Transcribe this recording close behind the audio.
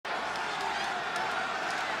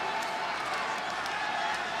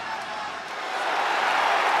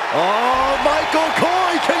Michael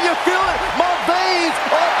Corey, can you feel it? My veins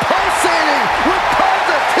are pulsating with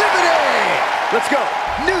positivity. Let's go.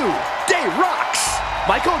 New Day rocks.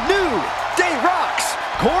 Michael, New Day rocks.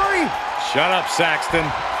 Corey. Shut up, Saxton.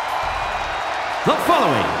 The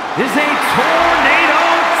following is a Tornado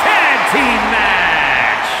Tag Team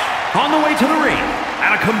match. On the way to the ring,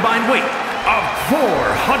 at a combined weight of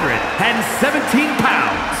 417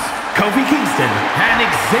 pounds, Kofi Kingston and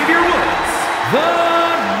Xavier Woods, the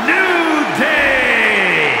New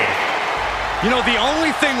Day. You know, the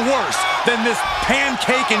only thing worse than this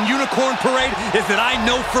pancake and unicorn parade is that I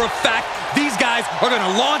know for a fact these guys are going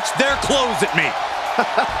to launch their clothes at me.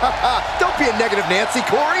 Don't be a negative Nancy,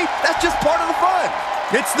 Corey. That's just part of the fun.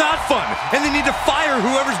 It's not fun, and they need to fire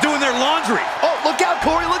whoever's doing their laundry. Oh, look out,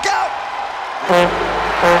 Corey, look out!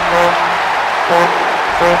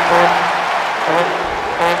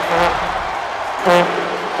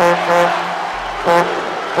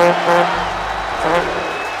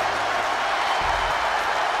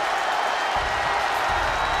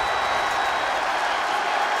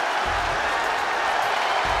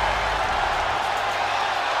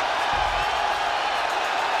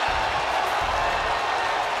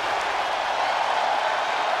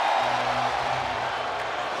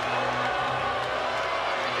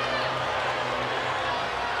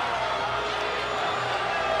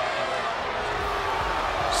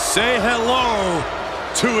 Say hello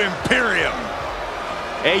to Imperium.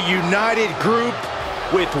 A united group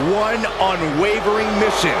with one unwavering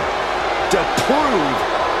mission: to prove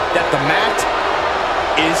that the mat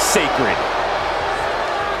is sacred.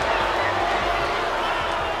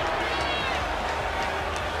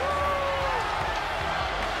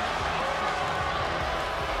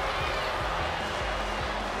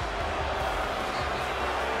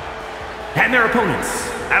 And their opponents,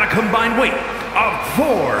 at a combined weight of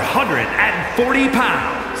 440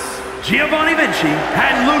 pounds, Giovanni Vinci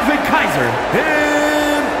and Ludwig Kaiser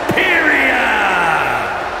Imperium.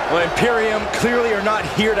 Well, Imperium clearly are not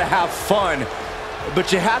here to have fun,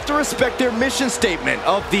 but you have to respect their mission statement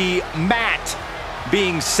of the mat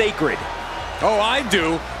being sacred. Oh, I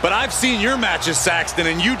do, but I've seen your matches, Saxton,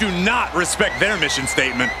 and you do not respect their mission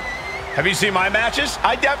statement. Have you seen my matches?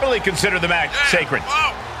 I definitely consider the match sacred.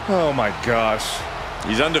 Oh my gosh.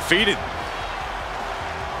 He's undefeated.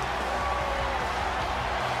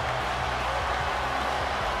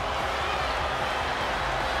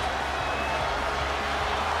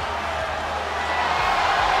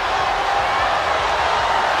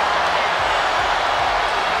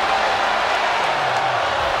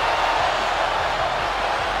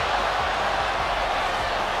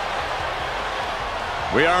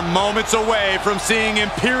 We are moments away from seeing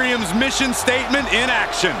Imperium's mission statement in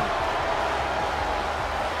action.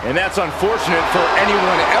 And that's unfortunate for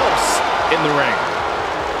anyone else in the ring.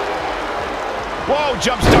 Whoa,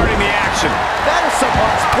 jump-starting the action. That is some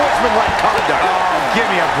unsportsmanlike conduct. Oh, give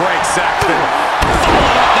me a break, Saxton.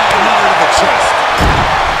 Followed up that another to the chest.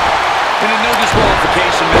 In a no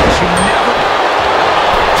disqualification match, you never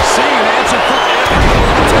see an answer for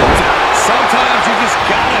everyone attempted. Sometimes you just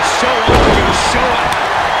gotta show up when you show up.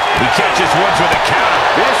 He catches Woods with a counter.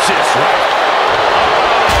 Vicious, right?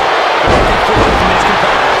 Looking for it from these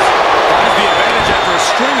competitors. Finds the advantage after a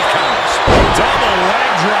string of counters. Double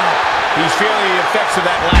leg drop. He's feeling the effects of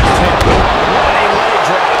that last hit. What a leg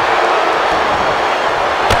drop.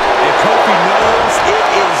 And Kofi knows it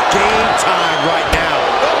is game time right now.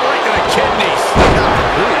 Oh, right to the kidneys.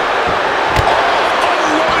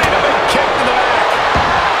 Unloading a big kick to the back.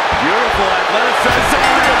 Beautiful athleticism.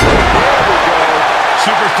 There we go.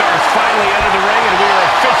 Superstars finally enter the ring, and we are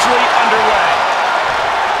officially underway.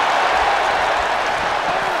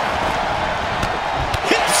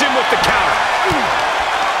 Hits him with the counter.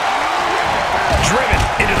 Driven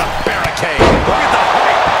into the barricade. Look at the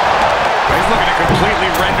height. He's looking to completely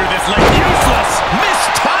render this leg useless. Missed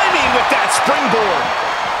timing with that springboard.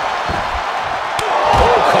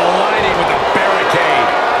 Oh, colliding with the barricade.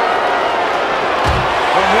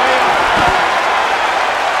 From way up.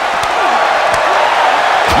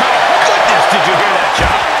 Did you hear that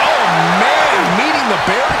chop? Oh man, meeting the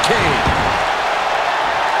barricade.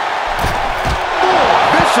 Oh,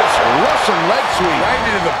 vicious Russian leg sweep. Right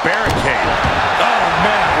into the barricade. Oh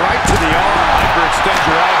man, right to the arm. Hyperextend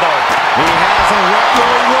your elbow. He has him right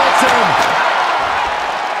where he wants him.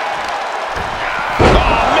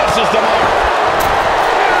 Oh, misses the mark.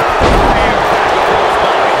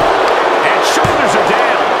 And shoulders are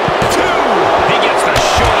down. Two. He gets the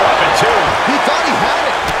shoulder up in two. He thought he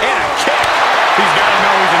had it. And a kick. He's got to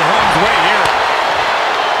know he's in harm's way here.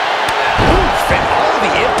 Oof, and all the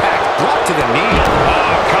impact brought to the knee.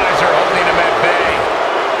 Oh, Kaiser holding him at bay.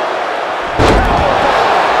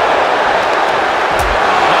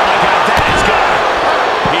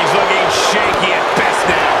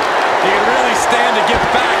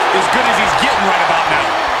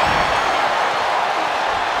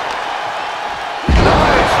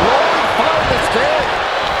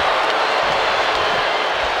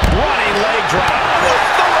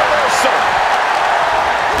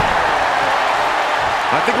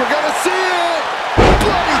 think we're gonna see it.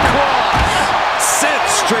 Bloody cross. Sent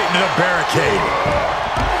straight into the barricade.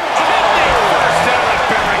 First out of the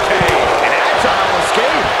barricade. An agile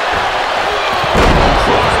escape.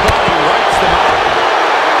 Crossbody wipes them out.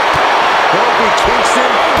 Kofi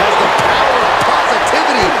Kingston has the power of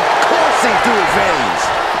positivity coursing through his veins.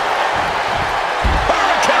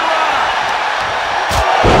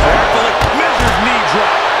 Measures knee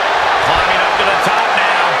drop. Climbing up to the top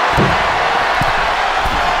now.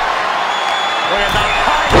 Look at the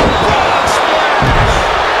high frog splash.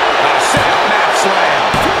 A set mat slam.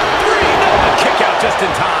 3, no, a kick out just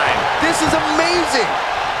in time. This is amazing.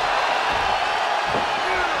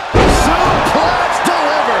 Suplex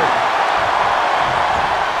delivered.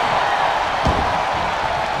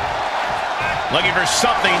 Looking for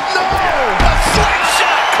something. No! A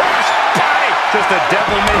slingshot cross body. Just a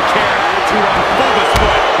devil-may-care attitude on full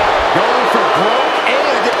display. Going for broke,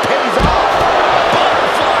 and it pays off.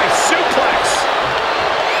 Butterfly suplex.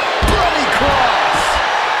 Bloody cross.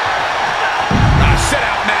 A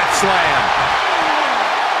sit-out mat slam.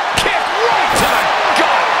 Kick right to the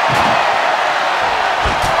gut.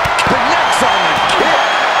 Connects on the kick.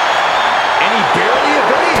 And he barely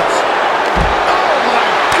evades. Oh my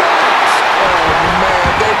gosh. Oh man,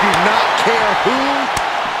 they do not care who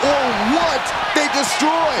or what they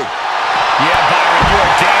destroy. Yeah, Byron, you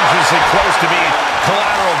are dangerously close to being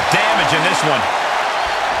collateral damage in this one.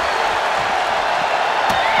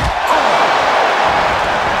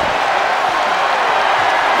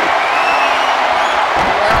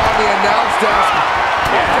 On the announce desk.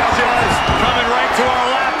 Coming right to our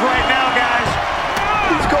lap right now, guys.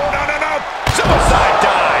 He's going No. Suicide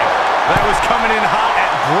dive. That was coming in hot at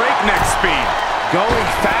breakneck speed. going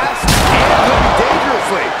fast and moving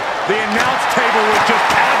dangerously. The announce table was just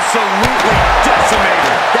absolutely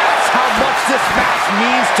decimated. That's how much this match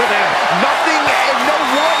means to them. Nothing and no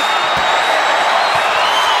one.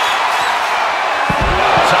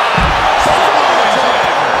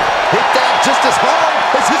 Hit that just as hard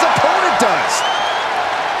as his opponent does.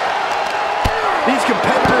 These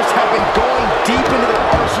competitors have been going deep into their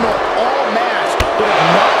arsenal all match, but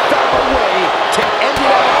have not found a way to end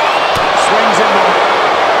it all. Swings in the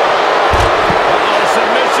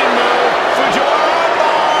submission move. Fujiwara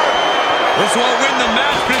armbar. This won't win the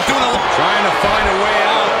match, but it's doing a lot. Trying to find a way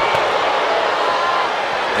out.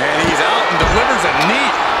 And he's out and delivers a knee.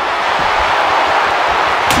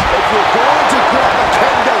 If you're going to grab a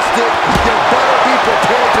kendo stick, you better be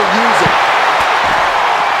prepared to use it.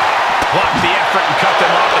 Block the effort and cut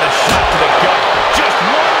them off with a shot to the gut. Just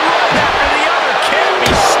one right after the other can't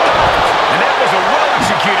be stopped. And that was a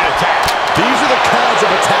well-executed attack. These are the kinds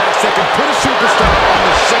of attacks that can put a superstar on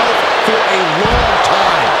the shelf for a long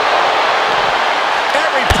time.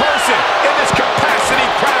 Every person in this capacity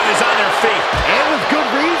crowd is on their feet. And with good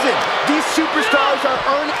reason. These superstars are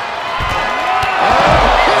earning...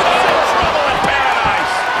 Trouble in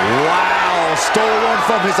paradise. Wow, stole one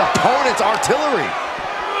from his opponent's artillery.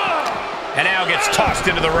 And now gets tossed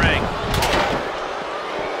into the ring.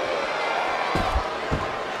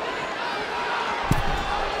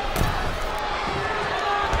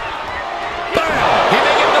 Bam! He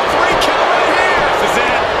may get the 3 count right here. This is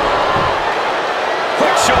it.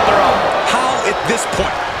 Quick shoulder up. How at this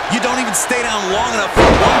point you don't even stay down long enough for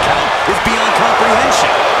 1 count is beyond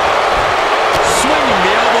comprehension. Swinging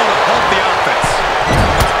the elbow to help the offense.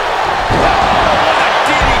 A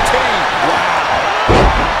DDT. Wow.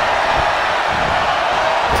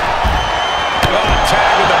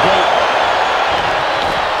 Tag with the boot.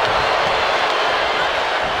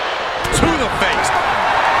 To the face.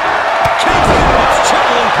 Kingston wants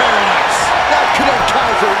trouble in paradise. That could end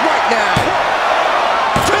Kaiser right now.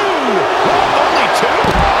 2. Only 2?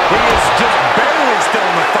 He is just barely still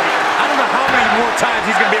in the fight. I don't know how many more times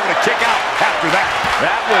he's going to be able to kick out after that.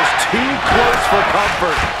 That was too close for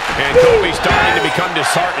comfort. And Kofi's starting to become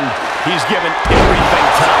disheartened. He's given everything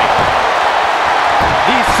tonight.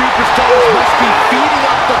 These superstars must be feeding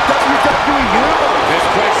off the WWE Universe. This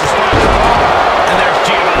place is starting to fall. And there's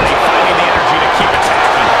Giovanni finding the energy to keep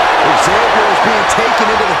attacking. Xavier is being taken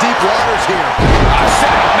into the deep waters here. A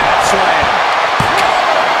setup mat slam.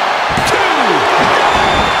 2.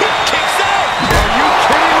 He kicks out. Are you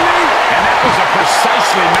kidding me? And that was a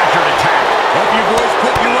precisely measured attack. Hope you boys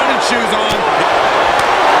put your running shoes on.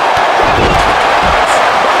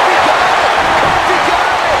 Kofi got it!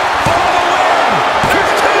 For the win!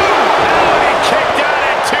 Here's 2.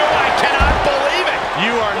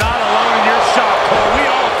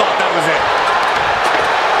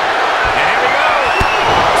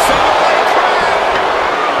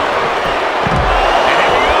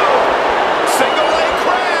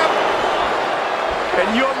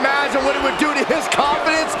 imagine what it would do to his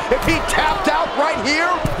confidence if he tapped out right here.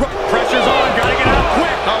 Pressure's on, gotta get out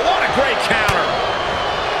quick. Oh, what a great counter.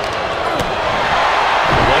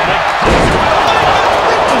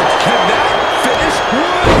 Can that finish?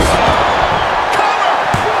 Cover!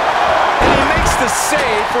 And he makes the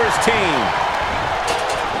save for his team.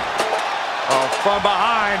 Oh, from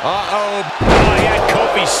behind. Uh-oh. Oh, he had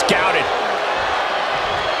Kofi scouted.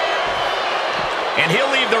 And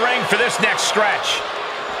he'll leave the ring for this next stretch.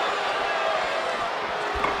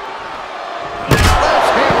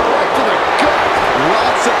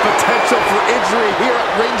 Lots of potential for injury here at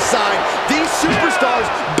ringside. These superstars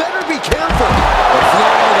better be careful. The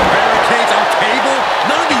floor, the barricades, on cable,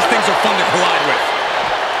 none of these things are fun to collide with.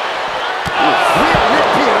 Real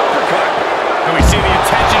European uppercut. And we see the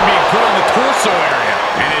attention being put on the torso area.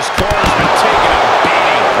 And his core has been taking a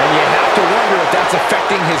beating. And you have to wonder if that's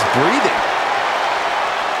affecting his breathing.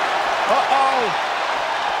 Uh-oh.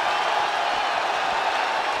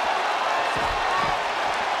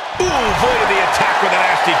 Ooh, avoided the attack with a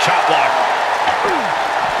nasty chop block.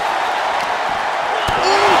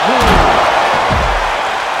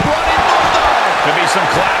 Could be some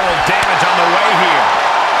collateral damage on the way here.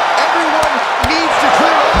 Everyone needs to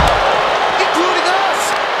clear out, including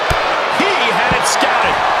us. He had it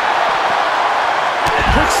scouted.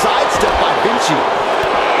 Quick sidestep by Vinci.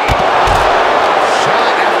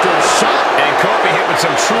 Shot after shot. And Kofi hit with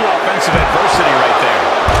some true offensive adversity right there.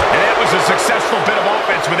 And that was a successful bit of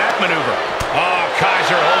offense with that maneuver. Oh,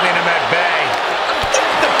 Kaiser holding him at bay.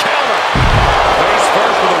 The counter. Face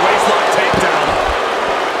first with a waistlock takedown.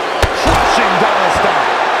 Crushing double stop.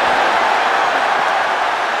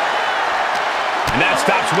 And that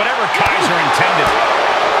stops whatever Kaiser intended.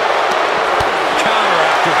 Counter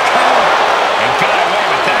after counter. And got away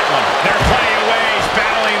with that one. There are plenty of ways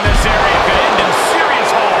battling this area could end in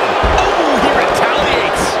serious harm. Oh, he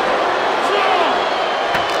retaliates.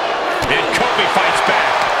 And Kofi fights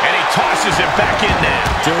back. And he tosses it back in there.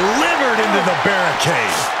 Delivered into the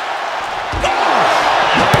barricade.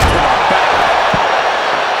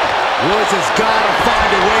 Woods has got to find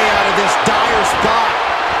a way out of this dire spot.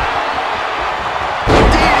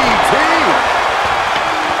 DDT!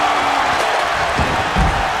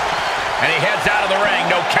 And he heads out of the ring.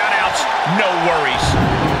 No countouts, no worries.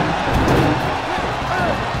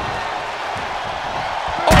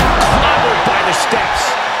 Oh, clobbered by the steps.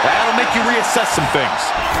 That'll make you reassess some things.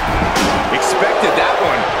 Expected that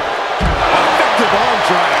one. Effective arm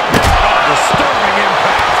drag. Disturbing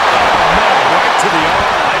impact. Oh, no, right to the arm.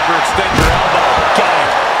 Hyperextend your elbow. Got it.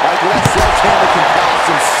 Like that sledgehammer can cause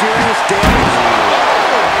some serious damage.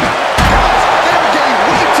 Guys, they're getting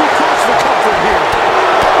way too close for comfort here.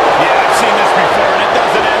 Yeah, I've seen this before, and it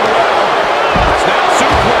doesn't end well. Snap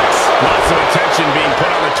suplex. Lots of attention being put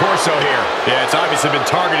on the torso here. Yeah, it's obviously been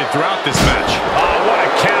targeted throughout this match. Oh, what a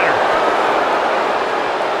counter.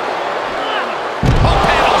 A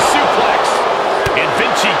panel suplex. And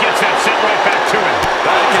Vinci gets that sent right back to him.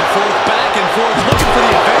 Back and forth, looking for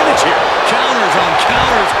the advantage here. Counters on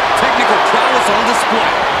counters. Technical prowess on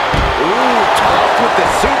display. Ooh, tough with the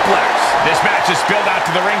suplex. This match is spilled out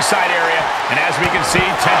to the ringside area, and as we can see,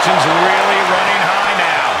 tension's really running high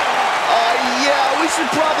now. Yeah, we should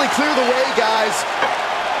probably clear the way, guys.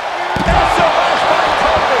 SOS by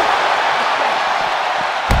Kofi.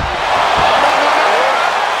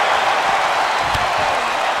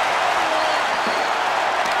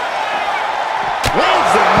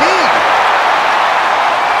 Lands the knee.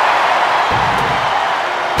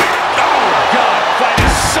 Oh, God, fight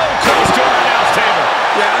is so close to our announce table.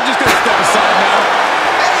 Yeah, I'm just going to step aside now.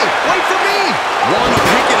 Hey, wait for me. One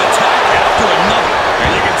wicked attack after another.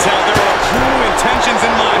 And you can tell there are true intentions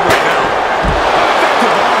in mind right now.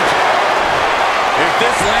 Effective arm. If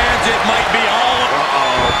this lands, it might be all.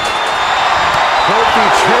 Kofi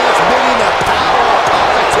transmitting the power of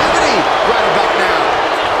positivity right about now.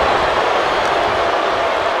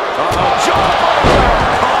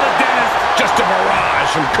 Call the dentist. Just a mirage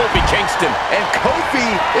from Kofi Kingston. And Kofi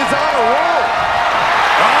is on a roll.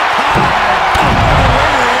 Up high. All the way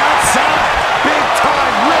to the outside. Big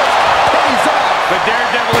time risk pays off. The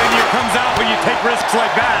daredevil in you comes out when you take risks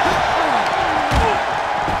like that.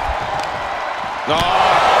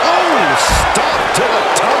 Oh, stop to the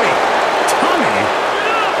tummy. Tummy?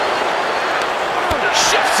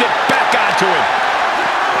 Shifts it back onto him.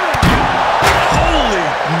 Holy,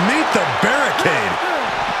 meet the barricade.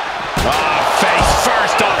 Face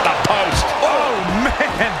first off the post. Oh,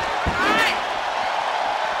 man.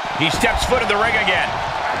 He steps foot in the ring again.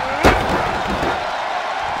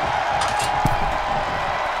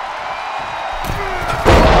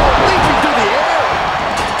 Leaping through the air.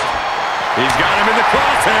 He's got him in the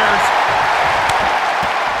crosshairs.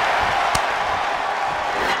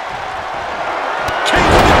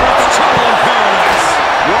 Kingston with the trouble in paradise.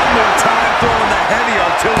 One more time throwing the heavy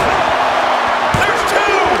artillery. There's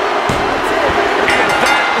two. And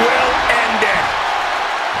that will end it.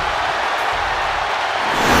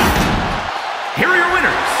 Here are your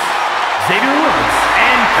winners, Xavier Woods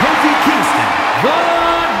and Kofi Kingston, The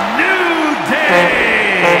New Day.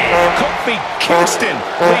 Kofi Kingston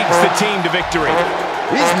leads the team to victory.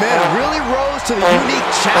 These men really rose to the unique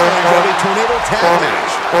challenge of a tornado tag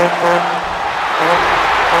match.